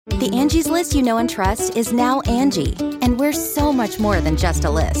The Angie's List you know and trust is now Angie, and we're so much more than just a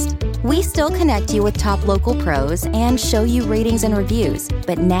list. We still connect you with top local pros and show you ratings and reviews,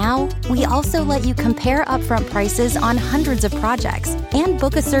 but now we also let you compare upfront prices on hundreds of projects and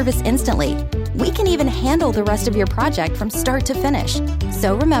book a service instantly. We can even handle the rest of your project from start to finish.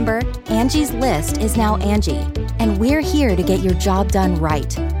 So remember, Angie's List is now Angie, and we're here to get your job done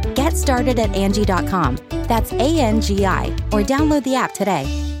right. Get started at Angie.com. That's ANGI, or download the app today.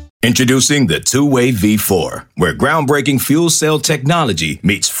 Introducing the two-way V4, where groundbreaking fuel cell technology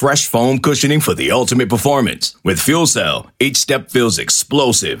meets fresh foam cushioning for the ultimate performance. With fuel cell, each step feels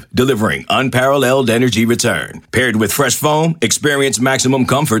explosive, delivering unparalleled energy return. Paired with fresh foam, experience maximum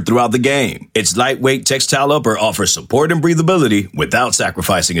comfort throughout the game. Its lightweight textile upper offers support and breathability without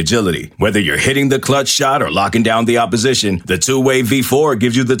sacrificing agility. Whether you're hitting the clutch shot or locking down the opposition, the two-way V4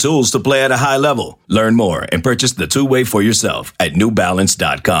 gives you the tools to play at a high level. Learn more and purchase the two-way for yourself at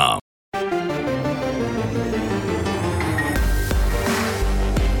newbalance.com.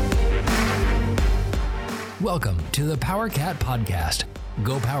 Welcome to the Powercat Podcast,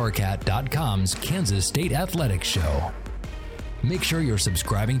 GoPowercat.com's Kansas State Athletics Show. Make sure you're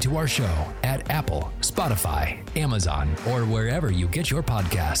subscribing to our show at Apple, Spotify, Amazon, or wherever you get your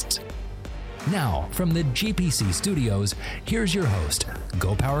podcasts. Now, from the GPC studios, here's your host,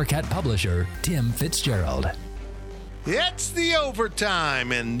 GoPowercat publisher, Tim Fitzgerald. It's the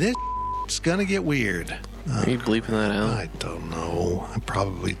overtime, and this is going to get weird. Are you bleeping that out? I don't know. I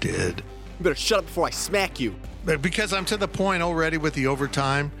probably did. You better shut up before I smack you. But because I'm to the point already with the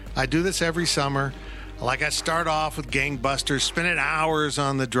overtime, I do this every summer. Like I start off with gangbusters, spending hours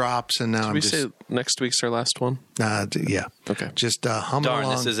on the drops, and now Did we say next week's our last one? Yeah. Okay. Just humming along.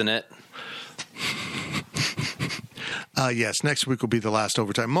 Darn, this isn't it. Yes, next week will be the last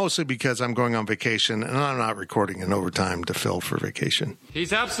overtime, mostly because I'm going on vacation, and I'm not recording an overtime to fill for vacation.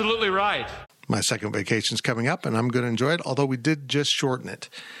 He's absolutely right. My second vacation's coming up, and I'm going to enjoy it, although we did just shorten it.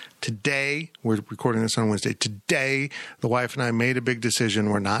 Today, we're recording this on Wednesday. Today, the wife and I made a big decision.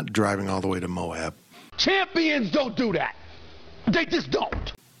 We're not driving all the way to Moab. Champions don't do that. They just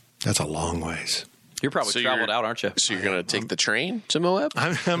don't. That's a long ways. You're probably traveled out, aren't you? So you're going to take the train to Moab?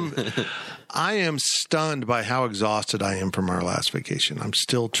 I am stunned by how exhausted I am from our last vacation. I'm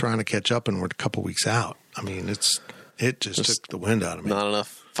still trying to catch up, and we're a couple weeks out. I mean, it just took the wind out of me. Not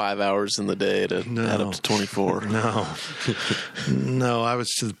enough 5 hours in the day to add up to 24. No, I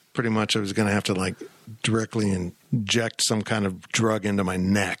was going to have to directly inject some kind of drug into my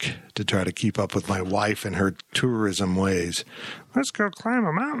neck to try to keep up with my wife and her tourism ways. Let's go climb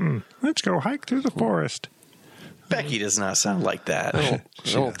a mountain. Let's go hike through the forest. Becky does not sound like that. I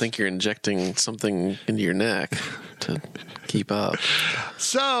don't think you're injecting something into your neck to keep up.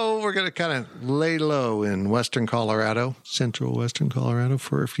 So we're going to kind of lay low in central western Colorado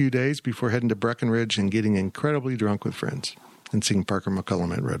for a few days before heading to Breckenridge and getting incredibly drunk with friends and seeing Parker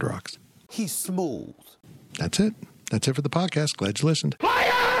McCullum at Red Rocks. He's smooth. That's it. That's it for the podcast. Glad you listened.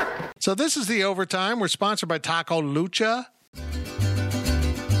 Fire! So this is the overtime. We're sponsored by Taco Lucha.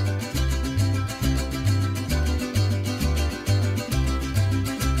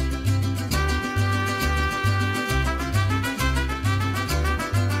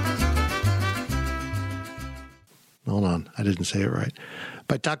 Hold on. I didn't say it right.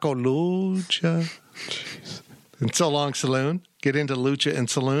 By Taco Lucha. Jeez. And So Long Saloon. Get into Lucha and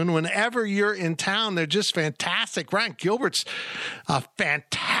Saloon. Whenever you're in town, they're just fantastic. Ryan Gilbert's a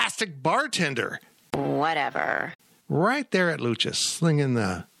fantastic bartender. Whatever. Right there at Lucha, slinging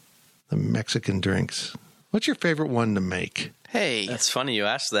the Mexican drinks. What's your favorite one to make? Hey. That's funny you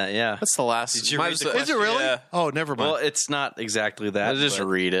asked that, yeah. That's the last. Did you read the Is it really? Yeah. Oh, never mind. Well, it's not exactly that. I'll just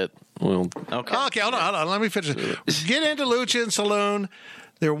read it. Okay, hold on. Let me finish it. Get into Lucha and Saloon.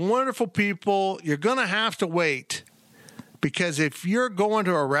 They're wonderful people. You're going to have to wait. Because if you're going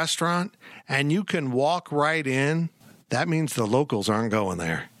to a restaurant and you can walk right in, that means the locals aren't going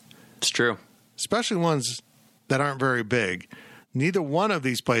there. It's true. Especially ones that aren't very big. Neither one of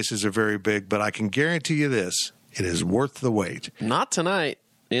these places are very big, but I can guarantee you this. It is worth the wait. Not tonight.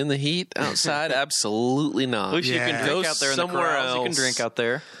 In the heat outside, absolutely not. At least you can drink out there in somewhere the corrals. else. You can drink out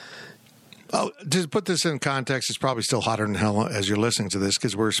there. Oh, to put this in context, it's probably still hotter than hell as you're listening to this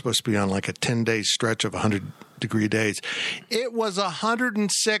because we're supposed to be on like a 10-day stretch of 100-degree days. It was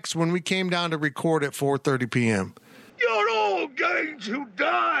 106 when we came down to record at 4:30 p.m. You're all going to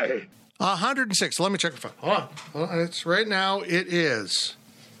die. 106. Let me check the phone. Hold on. It's right now. It is.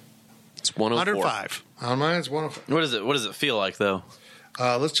 It's 104. 105. On mine, it's 105. What does it feel like though?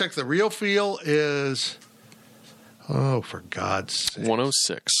 Let's check. The real feel is. Oh, for God's sake.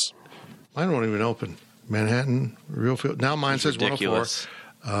 106. Mine won't even open. Manhattan, real feel. Now mine says 104.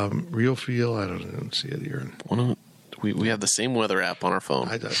 Real feel, I don't see it here. We have the same weather app on our phone.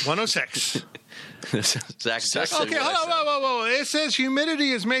 106. Zach, Okay, hold on, whoa. It says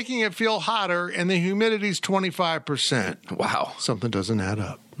humidity is making it feel hotter, and the humidity's 25%. Wow. Something doesn't add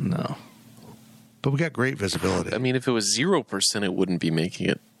up. No. But we got great visibility. I mean, if it was 0%, it wouldn't be making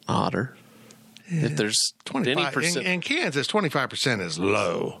it hotter. If there's 25 any percent, in Kansas, 25% is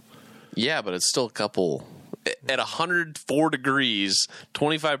low. yeah, but it's still a couple. At 104 degrees,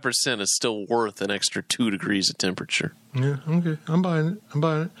 25% is still worth an extra 2 degrees of temperature. Yeah, okay. I'm buying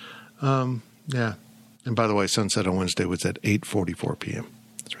it. Yeah. And by the way, sunset on Wednesday was at 8:44 p.m.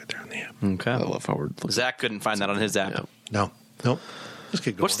 It's right there on the app. Okay. I love how we're looking. Zach couldn't find that on his app. Yeah. No. Let's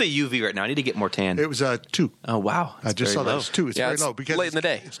get going. What's the UV right now? I need to get more tan. It was 2. Oh, wow. I just saw that. It's 2. It's Yeah, very it's low because late in the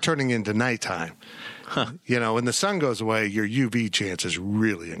day. It's turning into nighttime. You know, when the sun goes away, your UV chances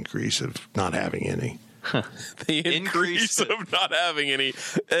really increase of not having any. The increase of not having any.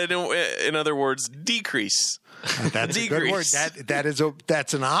 In other words, decrease. That's a good word. Decrease.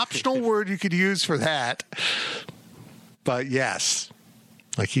 That's an optional word you could use for that. But yes,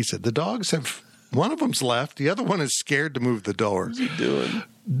 like he said, the dogs have. One of them's left. The other one is scared to move the door. What's he doing?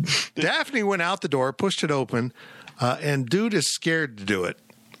 Daphne went out the door, pushed it open, and dude is scared to do it.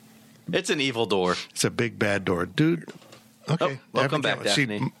 It's an evil door. It's a big bad door, dude. Okay, welcome back,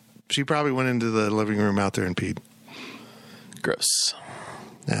 Daphne. She probably went into the living room out there and peed. Gross.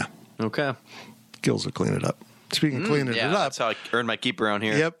 Yeah, Okay. Gills will clean it up. Speaking of cleaning Yeah, it up, that's how I earn my keep around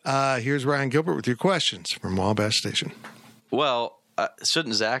here. Yep. Here's Ryan Gilbert with your questions from Wabash Station. Well,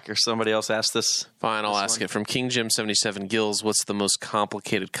 shouldn't Zach or somebody else ask this? Fine, I'll ask it. From King Jim 77 Gills, what's the most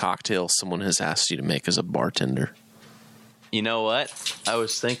complicated cocktail someone has asked you to make as a bartender? You know what? I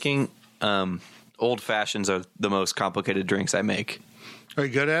was thinking old fashions are the most complicated drinks I make. Are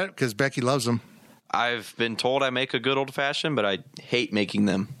you good at it? Because Becky loves them. I've been told I make a good old fashioned, but I hate making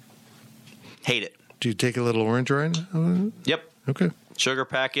them. Hate it. Do you take a little orange rind? Yep. Okay. Sugar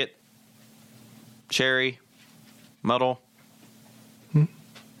packet, cherry, muddle,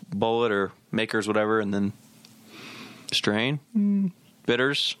 bullet or makers, whatever, and then strain,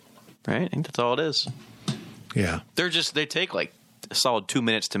 bitters. Right? I think that's all it is. Yeah. They take like a solid 2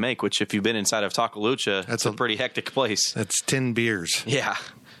 minutes to make, which if you've been inside of Takalucha, that's a pretty hectic place. That's 10 beers. Yeah.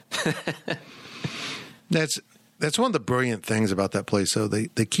 That's one of the brilliant things about that place. So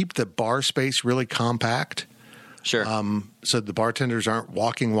they keep the bar space really compact. Sure. So the bartenders aren't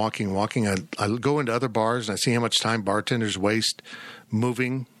walking. I go into other bars and I see how much time bartenders waste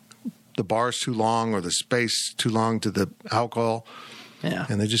moving the bars too long or the space too long to the alcohol. Yeah.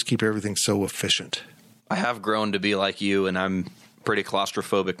 And they just keep everything so efficient. I have grown to be like you, and I'm pretty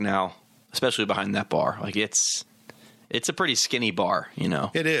claustrophobic now, especially behind that bar. Like it's a pretty skinny bar, you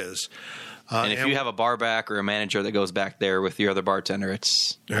know. It is. And if you have a bar back or a manager that goes back there with your other bartender,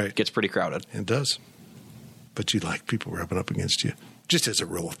 it gets pretty crowded. It does. But you like people rubbing up against you. Just as a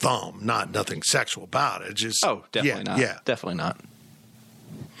rule of thumb, nothing sexual about it. Just definitely not. Yeah. Definitely not.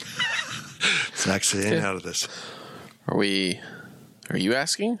 Zach's staying out of this. Are you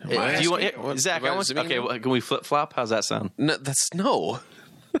asking? Am I Do you asking? want, Zach, can we flip-flop? How's that sound? No.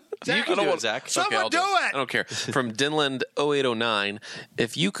 You can do it, Zach. Someone do it. I don't care. From Dinland 0809,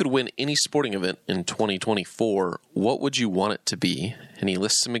 if you could win any sporting event in 2024, what would you want it to be? And he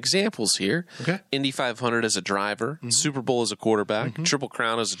lists some examples here. Okay. Indy 500 as a driver, Super Bowl as a quarterback, Triple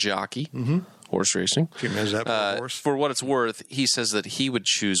Crown as a jockey, horse racing. Can you imagine that for a horse? For what it's worth, he says that he would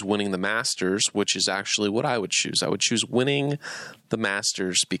choose winning the Masters, which is actually what I would choose. I would choose winning the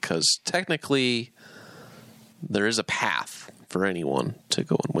Masters because technically there is a path for anyone to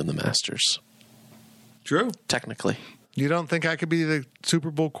go and win the Masters. True. Technically. You don't think I could be the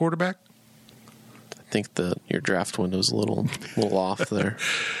Super Bowl quarterback? I think that your draft window's a little off there.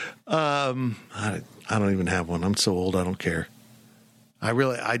 I don't even have one. I'm so old. I don't care. I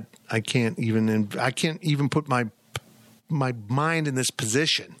can't even put my mind in this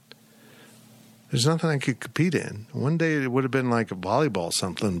position. There's nothing I could compete in. One day it would have been like a volleyball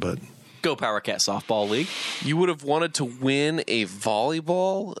something, but Go Powercat Softball League. You would have wanted to win a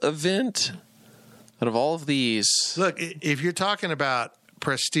volleyball event out of all of these. look, if you're talking about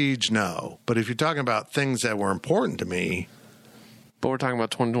prestige, no. But if you're talking about things that were important to me, But we're talking about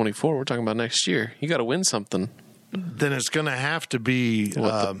 2024. We're talking about next year. You got to win something. then it's going to have to be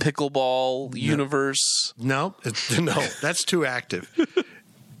The pickleball universe. no, that's too active.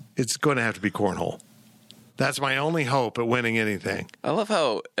 It's going to have to be cornhole. That's my only hope at winning anything. I love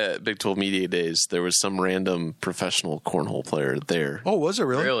how at Big 12 Media Days, there was some random professional cornhole player there. Oh, was it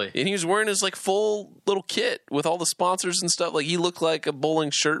really? Really? And he was wearing his like full little kit with all the sponsors and stuff. Like he looked like a bowling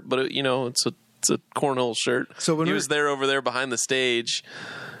shirt, but it's a It's a cornhole shirt. So when he we're- was there over there behind the stage.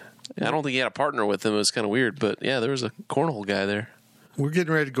 I don't think he had a partner with him. It was kind of weird, but yeah, there was a cornhole guy there. We're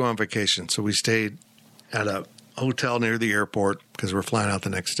getting ready to go on vacation, so we stayed at a hotel near the airport because we're flying out the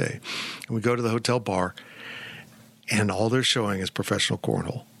next day. And we go to the hotel bar, and all they're showing is professional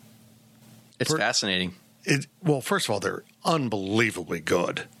cornhole. It's fascinating. Well, first of all, they're unbelievably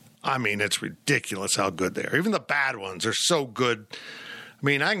good. I mean, it's ridiculous how good they are. Even the bad ones are so good. I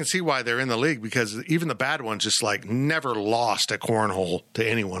mean, I can see why they're in the league because even the bad ones just like never lost a cornhole to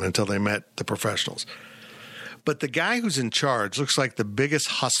anyone until they met the professionals. But the guy who's in charge looks like the biggest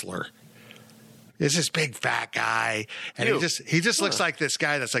hustler. It's this big fat guy, and he just looks like this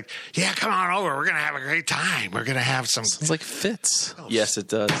guy that's like, yeah, come on over. We're gonna have a great time. We're gonna have some. It's like Fitz. Yes, it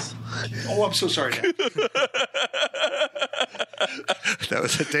does. Oh, I'm so sorry. Dad. That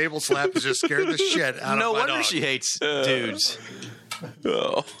was a table slap that just scared the shit out No of my wonder dog. she hates dudes.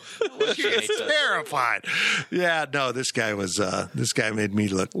 Oh. She hates us. Terrified. Yeah, no, this guy made me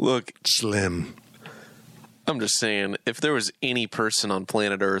look slim. I'm just saying, if there was any person on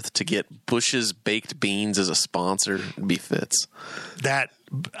planet Earth to get Bush's Baked Beans as a sponsor, it'd be Fitz.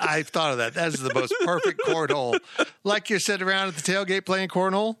 I thought of that. That is the most perfect cornhole. Like you're sitting around at the tailgate playing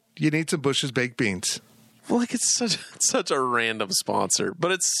cornhole, you need some Bush's Baked Beans. Well, like it's such a random sponsor,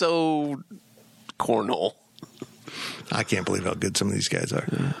 but it's so cornhole. I can't believe how good some of these guys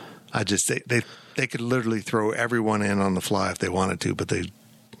are. I just they could literally throw everyone in on the fly if they wanted to, but they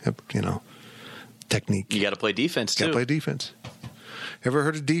have, technique. You got to play defense too. Got to play defense. Ever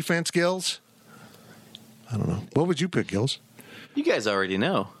heard of defense, Gills? I don't know. What would you pick, Gills? You guys already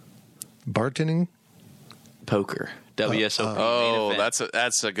know. Bartending? Poker. WSOP. Oh, main event.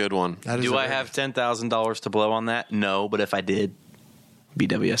 that's a good one. That is Do a I very- have $10,000 to blow on that? No, but if I did, be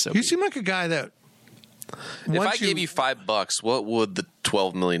WSOP. You seem like a guy that. If I gave you $5, what would the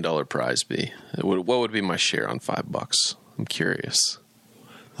 $12 million prize be? What would be my share on $5? I'm curious.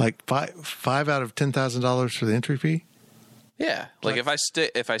 Like five out of $10,000 for the entry fee? Yeah, like if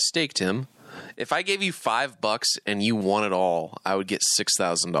I staked him, if I gave you $5 and you won it all, I would get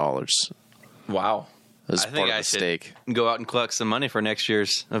 $6,000 Wow. as I part think of I the should stake. go out and collect some money for next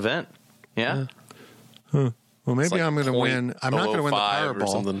year's event. Yeah. Well, maybe like I'm going to win. I'm not going to win the 0.005 or Powerball.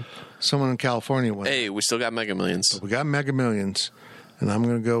 something. Someone in California won. Hey, we still got Mega Millions. We got Mega Millions, and I'm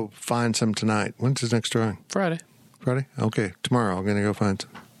going to go find some tonight. When's his next drawing? Friday. Friday? Okay, tomorrow I'm going to go find some.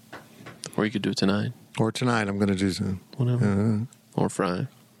 Or you could do it tonight. Or tonight I'm going to do some. Whatever. Or Friday.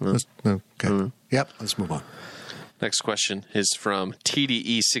 Okay. Yep, let's move on. Next question is from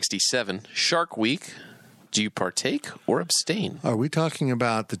TDE67. Shark Week. Do you partake or abstain? Are we talking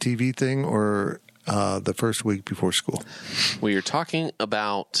about the TV thing or the first week before school? We are talking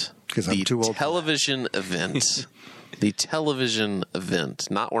about 'Cause I'm the too old for that. television event. The television event.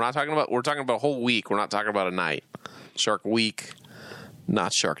 We're talking about a whole week. We're not talking about a night. Shark Week,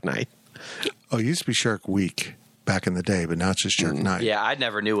 not Shark Night. Oh, it used to be Shark Week back in the day, but now it's just Shark Night. Yeah, I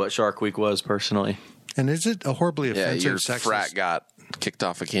never knew what Shark Week was personally. And is it a horribly Yeah, offensive, your sexist? frat got kicked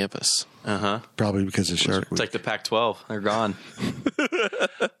off of campus. Probably because of Shark It's Week. like the Pac-12. They're gone.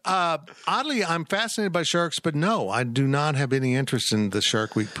 Oddly, I'm fascinated by sharks, but no, I do not have any interest in the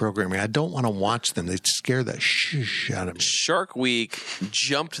Shark Week programming. I don't want to watch them. They scare the shh out of me. Shark Week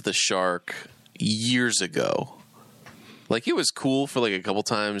jumped the shark years ago. Like it was cool for like a couple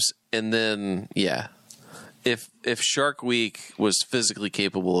times, and then if Shark Week was physically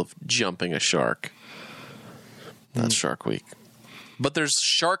capable of jumping a shark, that's Shark Week. But there's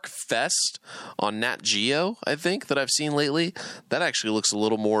Shark Fest on Nat Geo, I think, that I've seen lately. That actually looks a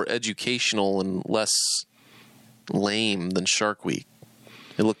little more educational and less lame than Shark Week.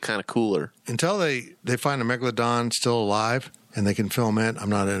 It looked kind of cooler. Until they find a megalodon still alive and they can film it, I'm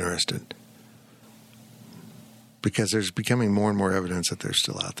not interested. Because there's becoming more and more evidence that they're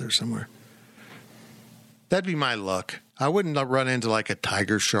still out there somewhere. That'd be my luck. I wouldn't run into like a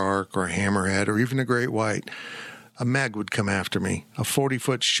tiger shark or a hammerhead or even a great white. A Meg would come after me. A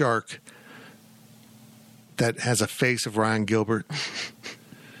 40-foot shark that has a face of Ryan Gilbert.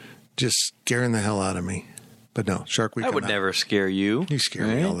 Just scaring the hell out of me. But no, Shark Week. I would never scare you. You scare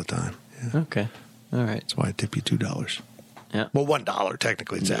me Right? all the time. Yeah. Okay. All right. That's why I tip you $2. Yeah. Well, $1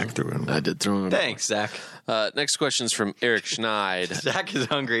 technically. Zach threw in. I did throw him. Thanks, Zach. Next question is from Eric Schneid. Zach is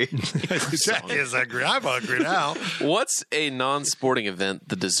hungry. Zach is hungry. I'm hungry now. What's a non-sporting event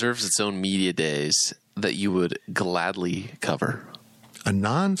that deserves its own media days that you would gladly cover? A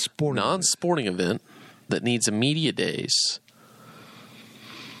non-sporting. Non-sporting event that needs a media days.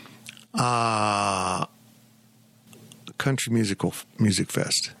 Country music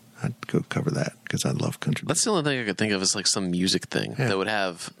fest. I'd go cover that because I love country. That's the only thing I could think of is like some music thing that would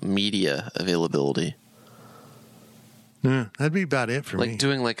have media availability. Yeah, that'd be about it for me. Like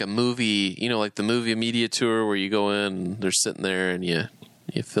doing like a movie, like the movie media tour where you go in and they're sitting there and you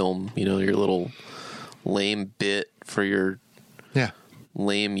film, your little lame bit for your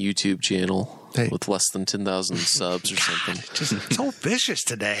lame YouTube channel with less than 10,000 subs or something. Just so vicious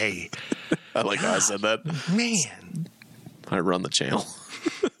today. I like how I said that. Man. I run the channel.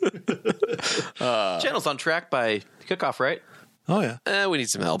 Channel's on track by kickoff, right? Oh, yeah. We need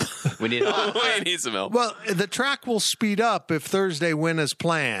some help. We need help. We need some help. Well, the track will speed up if Thursday win as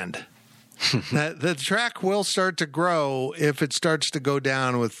planned. The track will start to grow if it starts to go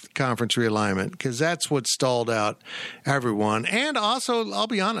down with conference realignment, because that's what stalled out everyone. And also, I'll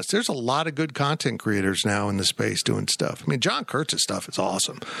be honest, there's a lot of good content creators now in the space doing stuff. I mean, John Kurtz's stuff is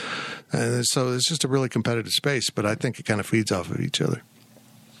awesome. So it's just a really competitive space, but I think it kind of feeds off of each other.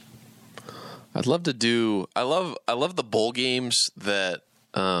 I'd love to do. I love the bowl games that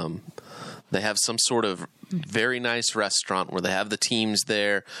they have some sort of very nice restaurant where they have the teams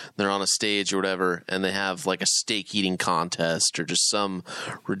there. They're on a stage or whatever, and they have like a steak eating contest or just some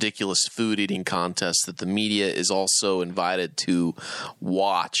ridiculous food eating contest that the media is also invited to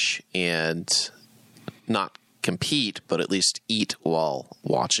watch and not compete, but at least eat while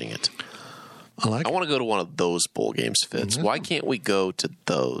watching it. I want to go to one of those bowl games, Fitz. Mm-hmm. Why can't we go to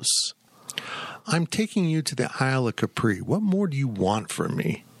those? I'm taking you to the Isle of Capri. What more do you want from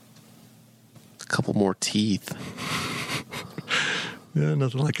me? A couple more teeth. Yeah,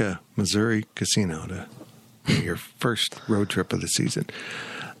 nothing like a Missouri casino to your first road trip of the season.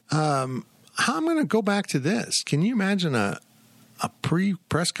 I'm going to go back to this. Can you imagine a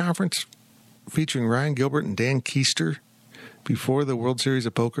pre-press conference featuring Ryan Gilbert and Dan Keister before the World Series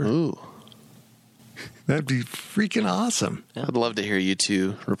of Poker? Ooh. That'd be freaking awesome. Yeah. I'd love to hear you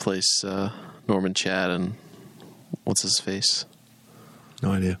two replace Norman Chad and what's his face?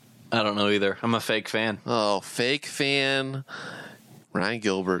 No idea. I don't know either. I'm a fake fan. Oh, fake fan. Ryan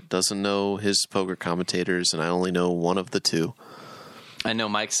Gilbert doesn't know his poker commentators, and I only know one of the two. I know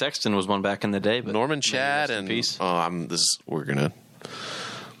Mike Sexton was one back in the day, but Norman Chad and we're gonna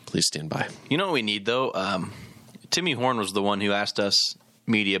please stand by. You know what we need though? Timmy Horn was the one who asked us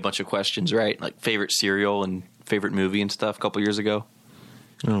media a bunch of questions, right? Like favorite cereal and favorite movie and stuff a couple years ago.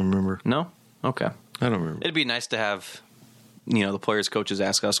 I don't remember. No? Okay. I don't remember. It'd be nice to have, the players' coaches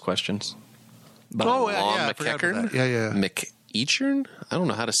ask us questions. McEachern? Yeah. McEachern? I don't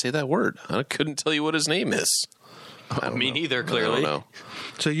know how to say that word. I couldn't tell you what his name is. Me neither, clearly. I don't know.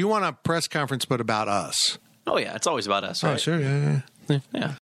 So you want a press conference, but about us? Oh, yeah. It's always about us, right? Oh, sure. Yeah.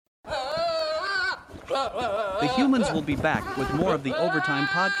 The humans will be back with more of the Overtime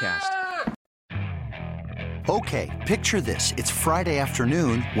podcast. Okay, picture this. It's Friday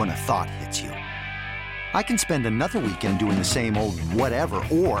afternoon when a thought hits you. I can spend another weekend doing the same old whatever,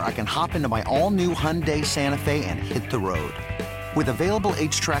 or I can hop into my all-new Hyundai Santa Fe and hit the road. With available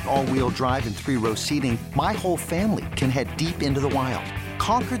H-Track all-wheel drive and 3-row seating, my whole family can head deep into the wild.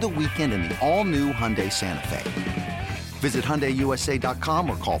 Conquer the weekend in the all-new Hyundai Santa Fe. Visit HyundaiUSA.com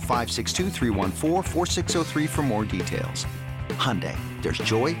or call 562-314-4603 for more details. Hyundai, there's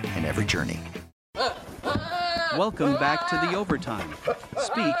joy in every journey. Welcome back to the Overtime.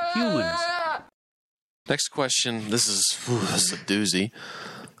 Speak Humans. Next question. This is a doozy.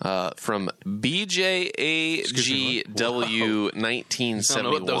 From BJAGW1971. I don't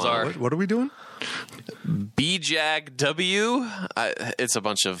know what those are. What are we doing? BJAGW. It's a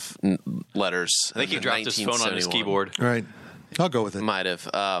bunch of letters. I think he dropped his phone on his keyboard. Right. I'll go with it. Might have.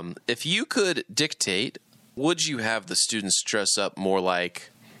 If you could dictate, would you have the students dress up more like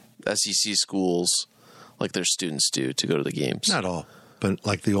SEC schools, like their students do, to go to the games? Not all, but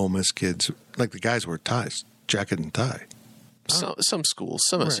like the Ole Miss kids, like the guys wear ties, jacket and tie. Some schools,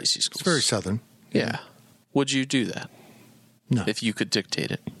 some SEC schools. It's very Southern. Yeah. Would you do that? No. If you could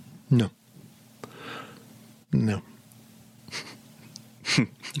dictate it? No.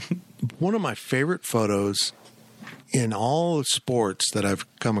 One of my favorite photos in all of sports that I've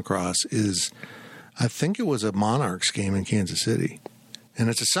come across is, I think it was a Monarchs game in Kansas City. And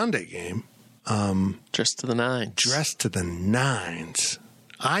it's a Sunday game. Dressed to the nines. Dressed to the nines.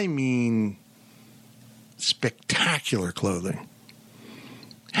 I mean, spectacular clothing.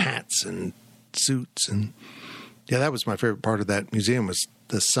 Hats and suits. And yeah, that was my favorite part of that museum, was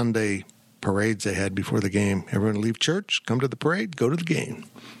the Sunday parades they had before the game. Everyone would leave church, come to the parade, go to the game.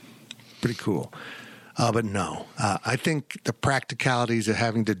 Pretty cool. But no, I think the practicalities of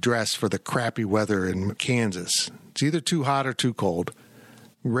having to dress for the crappy weather in Kansas, it's either too hot or too cold.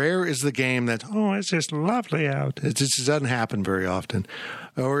 Rare is the game that, it's just lovely out. It just doesn't happen very often.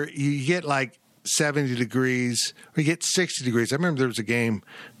 Or you get like 70 degrees, or you get 60 degrees. I remember there was a game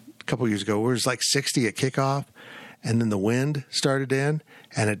a couple years ago where it was like 60 at kickoff, and then the wind started in,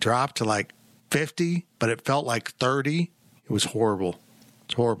 and it dropped to like 50, but it felt like 30. It was horrible.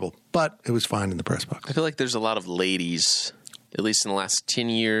 It's horrible, but it was fine in the press box. I feel like there's a lot of ladies, at least in the last 10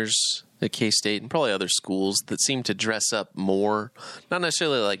 years at K-State and probably other schools, that seem to dress up more. Not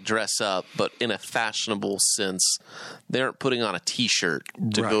necessarily like dress up, but in a fashionable sense. They aren't putting on a T-shirt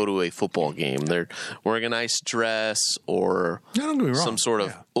to go to a football game. They're wearing a nice dress or some sort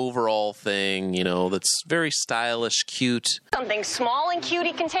of overall thing, that's very stylish, cute. Something small and cute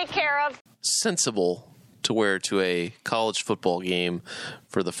he can take care of. Sensible to wear to a college football game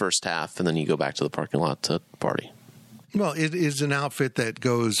for the first half, and then you go back to the parking lot to party. Well, it is an outfit that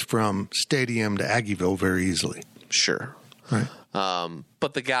goes from Stadium to Aggieville very easily. Sure. Right.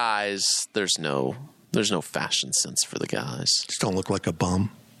 But the guys, there's no fashion sense for the guys. Just don't look like a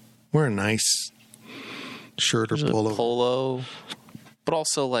bum. Wear a nice shirt or polo. But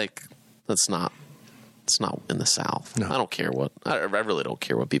also, like, it's not in the South. No. I don't care I really don't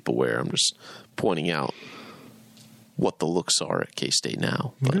care what people wear. I'm just pointing out what the looks are at K-State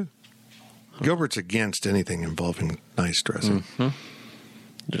now. But Gilbert's against anything involving nice dressing. Mm-hmm.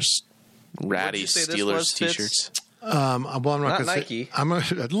 Just ratty Steelers T-shirts. I'm not Nike. I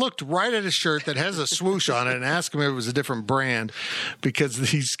looked right at his shirt that has a swoosh on it and asked him if it was a different brand, because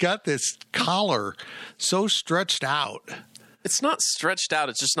he's got this collar so stretched out. It's not stretched out.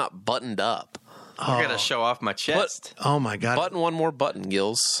 It's just not buttoned up. I gotta show off my chest. Oh my God! Button one more button,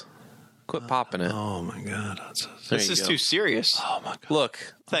 Gills. Quit popping it. Oh my God! This is too serious. Oh my God!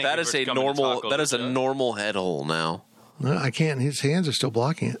 Look, that is a normal head hole now. No, I can't. His hands are still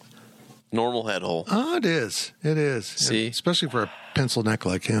blocking it. Normal head hole. Oh, it is. It is. See, especially for a pencil neck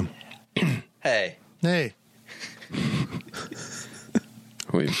like him. Hey. Are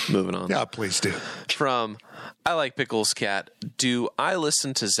we moving on? Yeah, please do. From I Like Pickles Cat, do I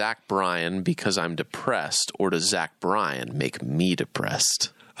listen to Zach Bryan because I'm depressed, or does Zach Bryan make me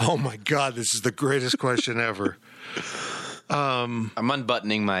depressed? Oh my God, this is the greatest question ever. I'm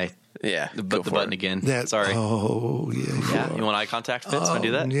unbuttoning my the button again. Sorry. Oh yeah. You want eye contact, Fitz? Want to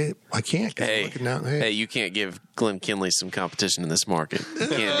do that? Yeah, I can't. Hey, you can't give Glenn Kinley some competition in this market. You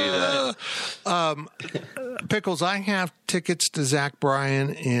can't do that. Pickles, I have tickets to Zach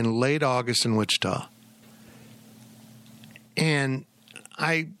Bryan in late August in Wichita, and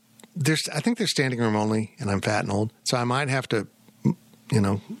I think they're standing room only, and I'm fat and old, so I might have to,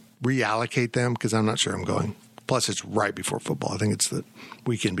 reallocate them because I'm not sure I'm going. Plus, it's right before football. I think it's the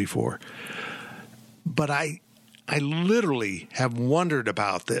weekend before. But I literally have wondered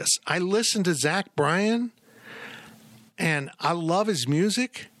about this. I listen to Zach Bryan, and I love his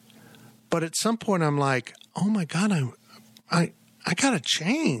music. But at some point, I'm like, oh my God, I got to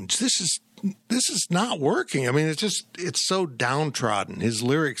change. This is not working. I mean, it's so downtrodden. His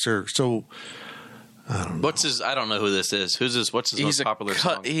lyrics are so. I don't know. I don't know who this is. Who's this? What's his most popular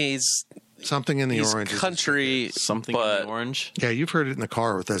song? He's Something in the Orange. Country. Something in the Orange? Yeah, you've heard it in the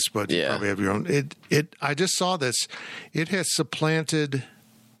car with us, but you probably have your own. I just saw this. It has supplanted,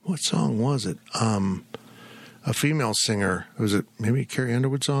 what song was it? A female singer. Was it maybe a Carrie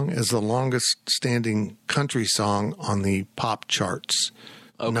Underwood song? As the longest standing country song on the pop charts.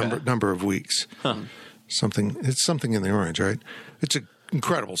 Okay. Number of weeks. Huh. It's Something in the Orange, right? It's an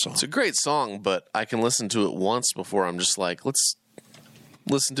incredible song. It's a great song, but I can listen to it once before I'm just like, let's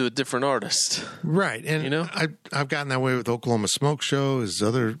listen to a different artist. Right. And I've gotten that way with Oklahoma Smoke Show, his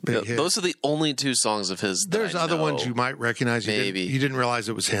other big hit. Those are the only two songs of his that There's other ones you might recognize. Maybe. You didn't realize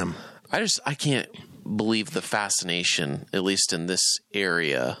it was him. I can't believe the fascination, at least in this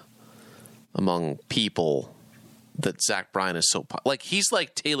area, among people, that Zach Bryan is so he's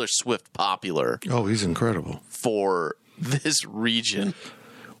like Taylor Swift popular. Oh, he's incredible for this region.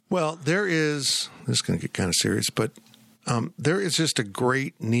 Well, this is going to get kind of serious, but there is just a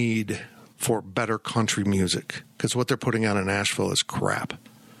great need for better country music, because what they're putting out in Nashville is crap.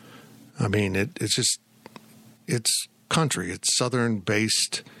 I mean, it's country. It's Southern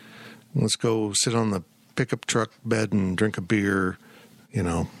based. Let's go sit on the pickup truck bed and drink a beer.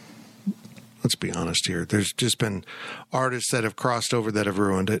 Let's be honest here. There's just been artists that have crossed over that have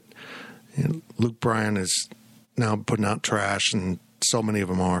ruined it. And Luke Bryan is now putting out trash, and so many of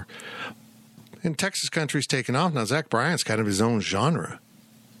them are. And Texas country's taken off. Now, Zach Bryan's kind of his own genre.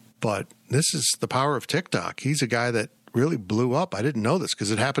 But this is the power of TikTok. He's a guy that really blew up. I didn't know this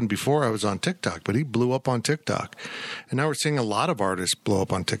because it happened before I was on TikTok, but he blew up on TikTok. And now we're seeing a lot of artists blow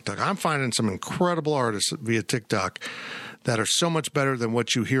up on TikTok. I'm finding some incredible artists via TikTok that are so much better than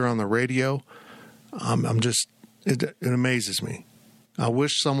what you hear on the radio. It amazes me. I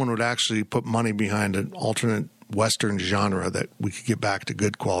wish someone would actually put money behind an alternate Western genre that we could get back to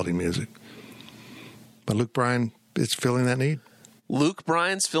good quality music. But Luke Bryan is filling that need. Luke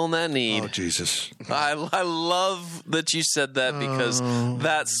Bryan's filling that need. Oh, Jesus. I love that you said that because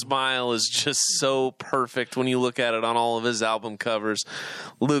that smile is just so perfect when you look at it on all of his album covers.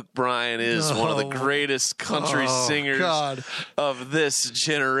 Luke Bryan is one of the greatest country singers of this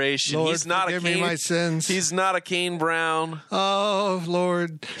generation. Lord, he's not forgive me my sins. He's not a Kane Brown. Oh,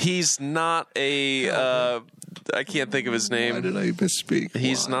 Lord. He's not a... I can't think of his name. Why did I misspeak?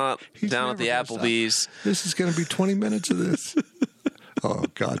 He's not down at the Applebee's. Stop. This is going to be 20 minutes of this. Oh,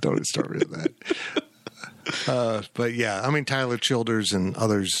 God, don't start with that. But, yeah, I mean, Tyler Childers and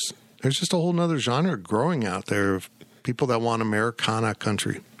others, there's just a whole nother genre growing out there of people that want Americana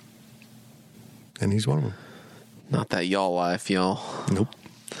country. And he's one of them. Not that y'all life, y'all. Nope.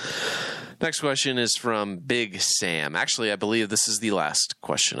 Next question is from Big Sam. Actually, I believe this is the last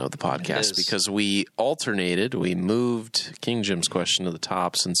question of the podcast because we alternated. We moved King Jim's question to the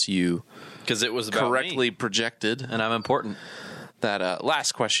top since you because it was about correctly me. Projected. And I'm important. That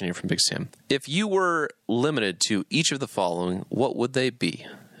last question here from Big Sam. If you were limited to each of the following, what would they be?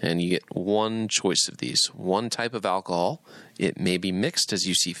 And you get one choice of these. One type of alcohol. It may be mixed as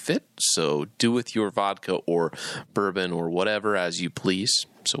you see fit, so do with your vodka or bourbon or whatever as you please.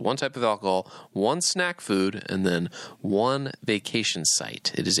 So one type of alcohol, one snack food, and then one vacation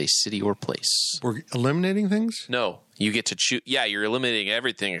site. It is a city or place. We're eliminating things? No. You get to choose. Yeah, you're eliminating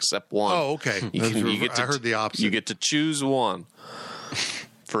everything except one. Oh, okay. I heard the opposite. You get to choose one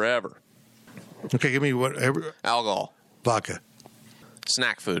forever. Okay, give me whatever. Alcohol. Vodka.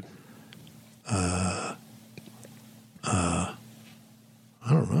 Snack food. I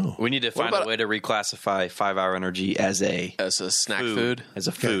don't know. We need to find a way to reclassify 5 Hour Energy as a snack food. As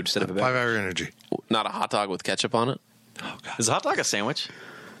a food instead of a beverage. 5 Hour Energy. Not a hot dog with ketchup on it? Oh, God. Is a hot dog a sandwich?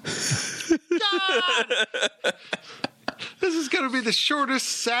 God! This is going to be the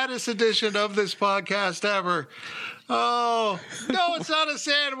shortest, saddest edition of this podcast ever. Oh, no, it's not a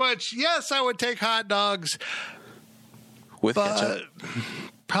sandwich. Yes, I would take hot dogs. With ketchup?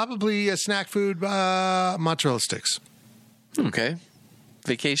 Probably a snack food, mozzarella sticks. Okay.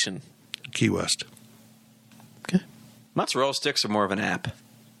 Vacation. Key West. Okay. Mozzarella sticks are more of an app.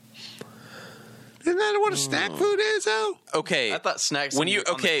 Isn't that what a snack food is, though? Okay. I thought snacks when you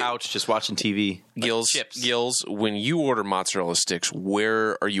on the couch just watching TV. Gills, like chips. Gills, when you order mozzarella sticks,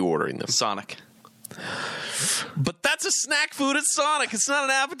 where are you ordering them? Sonic. But that's a snack food at Sonic. It's not an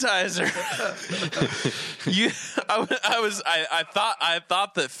appetizer. I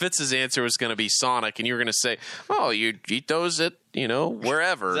thought that Fitz's answer was going to be Sonic, and you were going to say, "Oh, you eat those at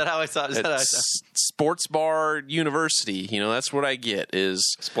wherever." Is that how I thought? Sports Bar University. That's what I get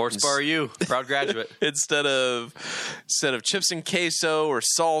is Sports Bar U, proud graduate. instead of chips and queso or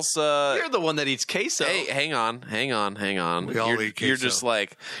salsa. You're the one that eats queso. Hey, hang on. We all eat queso. You're just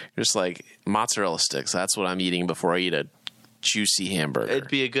like mozzarella sticks. That's what I'm eating before I eat a juicy hamburger. It'd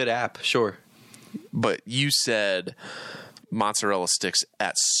be a good app, sure. But you said mozzarella sticks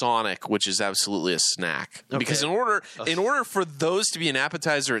at Sonic, which is absolutely a snack. Okay. Because in order for those to be an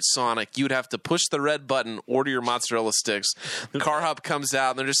appetizer at Sonic, you'd have to push the red button, order your mozzarella sticks. The car hop comes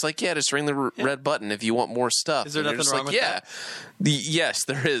out, and they're just like, "Yeah, just ring the red button if you want more stuff." Is there nothing wrong with that? Yes,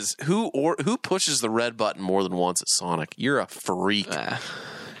 there is. Who pushes the red button more than once at Sonic? You're a freak.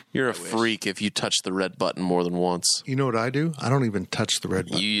 You're a freak if you touch the red button more than once. You know what I do? I don't even touch the red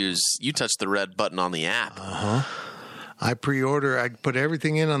button. You touch the red button on the app. Uh-huh. I pre-order. I put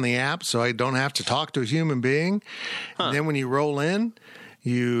everything in on the app so I don't have to talk to a human being. Huh. And then when you roll in,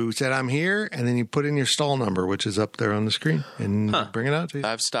 you said, "I'm here," and then you put in your stall number, which is up there on the screen, and bring it out to you.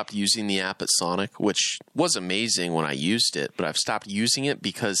 I've stopped using the app at Sonic, which was amazing when I used it, but I've stopped using it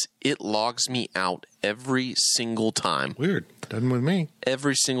because it logs me out every single time. Weird. Doesn't with me.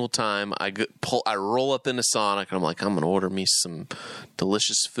 Every single time I roll up into Sonic, and I'm like, I'm going to order me some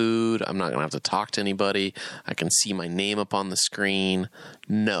delicious food. I'm not going to have to talk to anybody. I can see my name up on the screen.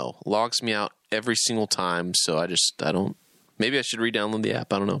 No. Logs me out every single time, so I don't. Maybe I should re-download the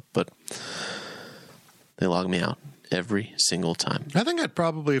app. I don't know, but they log me out every single time. I think I'd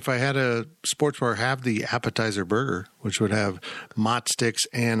probably, if I had a sports bar, have the appetizer burger, which would have mott sticks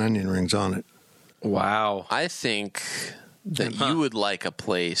and onion rings on it. Wow. I think that you would like a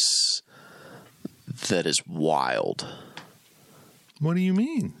place that is wild. What do you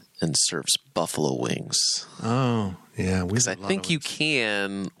mean? and serves buffalo wings. Oh, yeah. Because I think you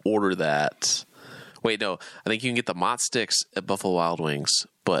can order that. Wait, no. I think you can get the Mott Sticks at Buffalo Wild Wings,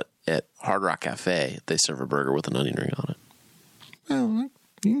 but at Hard Rock Cafe, they serve a burger with an onion ring on it. Well,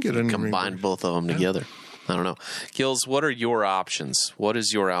 you can get an onion ring. Combine both of them together. I don't know. Gills, what are your options? What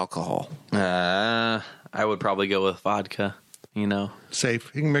is your alcohol? I would probably go with vodka.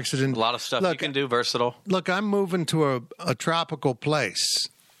 Safe. You can mix it in. A lot of stuff you can do, versatile. Look, I'm moving to a tropical place.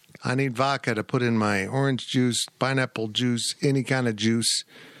 I need vodka to put in my orange juice, pineapple juice, any kind of juice.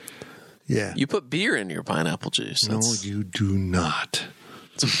 Yeah. You put beer in your pineapple juice. No, you do not.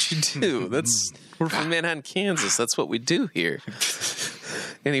 That's what you do. We're from Manhattan, Kansas. That's what we do here.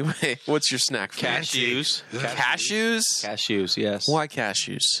 Anyway, what's your snack food? Cashews. Cashews? Cashews, yes. Why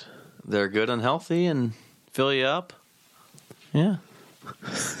cashews? They're good and healthy and fill you up. Yeah.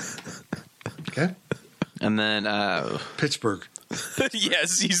 Okay. And then Pittsburgh.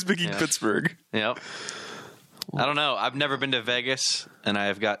 Yes, he's picking Pittsburgh. Yep. I don't know. I've never been to Vegas, and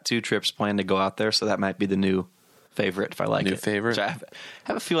I've got 2 trips planned to go out there, so that might be the new favorite if I like it. New favorite? So I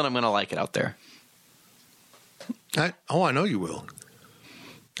have a feeling I'm going to like it out there. I know you will.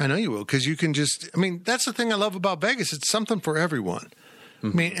 I know you will, because you can that's the thing I love about Vegas. It's something for everyone.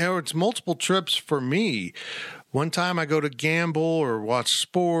 Mm-hmm. It's multiple trips for me. One time I go to gamble or watch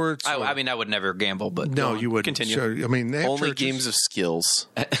sports. I would never gamble, but no, you wouldn't. Continue. Sure. They have only churches. Games of skills.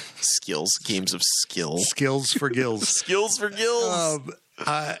 Games of skill. Skills for gills. Skills for gills.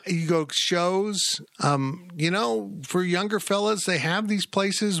 You go shows. For younger fellas, they have these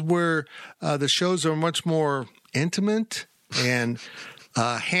places where the shows are much more intimate and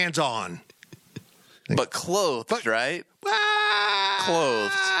hands-on. But clothed, right?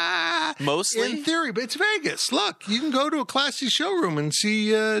 Clothed. Mostly? In theory, but it's Vegas. Look, you can go to a classy showroom and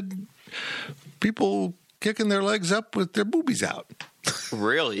see people kicking their legs up with their boobies out.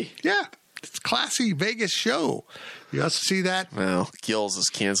 Really? Yeah. It's a classy Vegas show. You also see that? Well, Gills is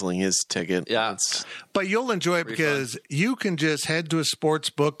canceling his ticket. Yeah. But you'll enjoy it because you can just head to a sports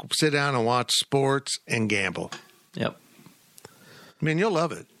book, sit down and watch sports and gamble. Yep. You'll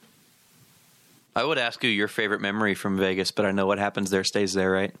love it. I would ask you your favorite memory from Vegas, but I know what happens there stays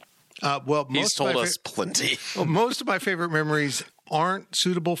there, right? He's told us plenty. Well, most of my favorite memories aren't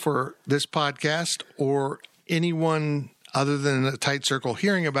suitable for this podcast or anyone other than a tight circle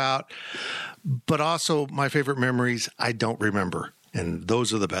hearing about, but also my favorite memories I don't remember, and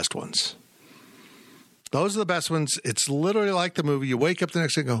those are the best ones. Those are the best ones. It's literally like the movie. You wake up the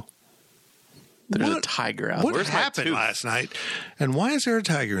next day and go, there's a tiger out. What happened last night? And why is there a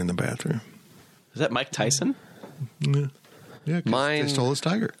tiger in the bathroom? Is that Mike Tyson? Yeah, they stole his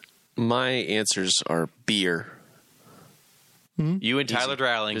tiger. My answers are beer. Mm-hmm. You and Tyler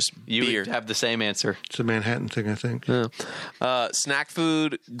Dowling, you would have the same answer. It's a Manhattan thing, I think. Yeah. Snack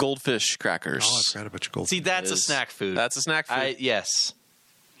food, goldfish crackers. Oh, I forgot about your goldfish. See, that's a snack food. That's a snack food. Yes.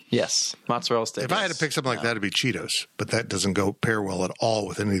 Mozzarella stick. If I had to pick something like that, it'd be Cheetos. But that doesn't pair well at all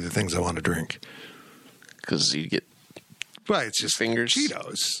with any of the things I want to drink. Because you get it's just fingers.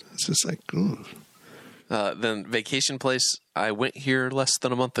 Cheetos. It's just like, ooh. Then vacation place, I went here less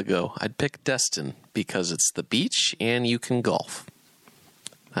than a month ago. I'd pick Destin because it's the beach and you can golf.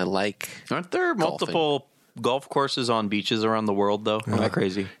 Aren't there multiple golf courses on beaches around the world, though? Am I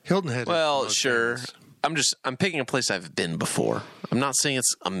crazy? Hilton Head. Well, sure. I'm picking a place I've been before. I'm not saying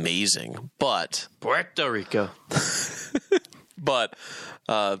it's amazing, but Puerto Rico. But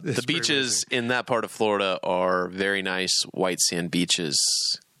the beaches in that part of Florida are very nice, white sand beaches,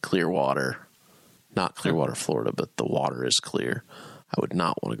 clear water. Not Clearwater, Florida, but the water is clear. I would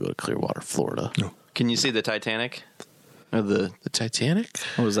not want to go to Clearwater, Florida. No. Can you see the Titanic? Or the Titanic?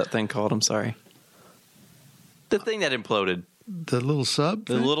 What was that thing called? I'm sorry. The thing that imploded. The little sub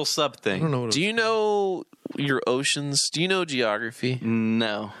thing? The little sub thing. I don't know what Do you know your oceans? Do you know geography?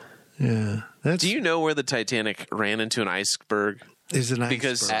 No. Yeah. Do you know where the Titanic ran into an iceberg? Is an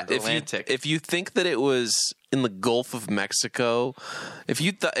because Atlantic. if you think that it was in the Gulf of Mexico, I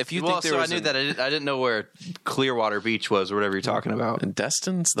knew that I didn't know where Clearwater Beach was or whatever you're talking about. And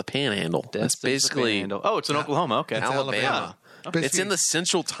Destin's the Panhandle. That's basically it's in Oklahoma. Okay, it's Alabama. Okay. It's in the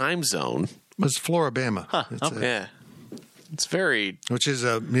Central Time Zone. It's Floribama. Huh. Yeah, it's very. Which is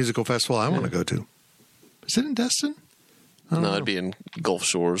a musical festival I want to go to. Is it in Destin? No, it'd be in Gulf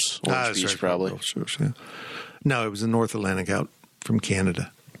Shores, Orange Beach, probably. Gulf Shores, yeah. No, it was in North Atlantic out from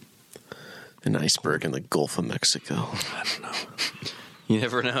Canada. An iceberg in the Gulf of Mexico. I don't know. You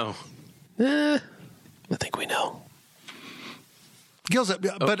never know. I think we know. Gills,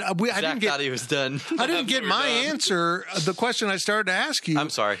 but I didn't get. Thought he was done. I didn't get my answer. The question I started to ask you. I'm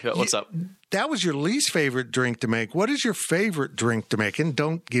sorry. What's up? That was your least favorite drink to make. What is your favorite drink to make? And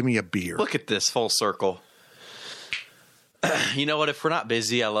don't give me a beer. Look at this full circle. You know what? If we're not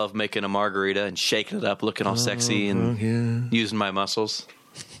busy, I love making a margarita and shaking it up, looking all sexy and using my muscles.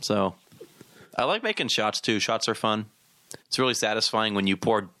 So I like making shots too. Shots are fun. It's really satisfying when you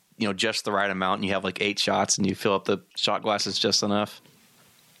pour, just the right amount and you have like 8 shots and you fill up the shot glasses just enough.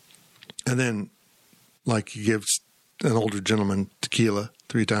 And then, like, you give an older gentleman tequila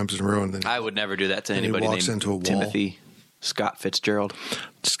 3 times in a row, and then I would never do that to anybody walks named into a wall. Timothy Scott Fitzgerald.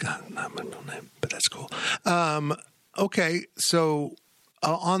 Scott, not my middle name, but that's cool. Okay, so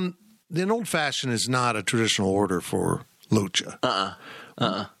on an old fashioned is not a traditional order for Lucha.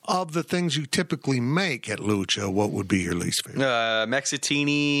 Of the things you typically make at Lucha, what would be your least favorite?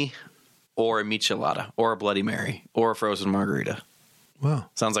 Mexitini, or a michelada, or a Bloody Mary, or a frozen margarita. Wow.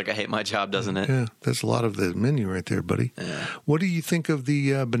 Sounds like I hate my job, doesn't it? Yeah, that's a lot of the menu right there, buddy. Yeah. What do you think of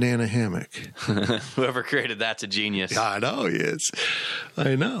the banana hammock? Whoever created that's a genius. I know he is.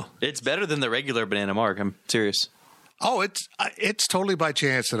 I know. It's better than the regular banana mark. I'm serious. Oh, it's totally by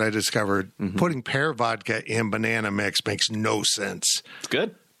chance that I discovered putting pear vodka in banana mix makes no sense. It's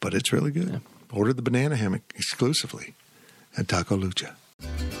good. But it's really good. Yeah. Order the banana hammock exclusively at Taco Lucha.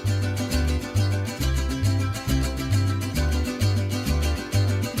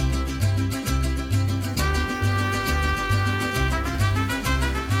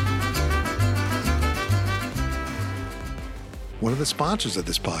 One of the sponsors of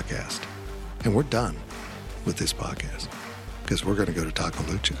this podcast, and we're done with this podcast because we're going to go to Taco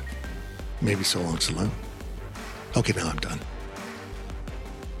Lucha. Maybe So Long Saloon. Okay, now I'm done.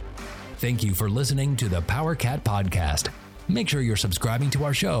 Thank you for listening to the Powercat Podcast. Make sure you're subscribing to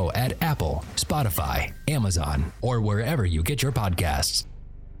our show at Apple, Spotify, Amazon, or wherever you get your podcasts.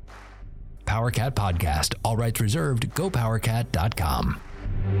 Powercat Podcast. All rights reserved. GoPowercat.com.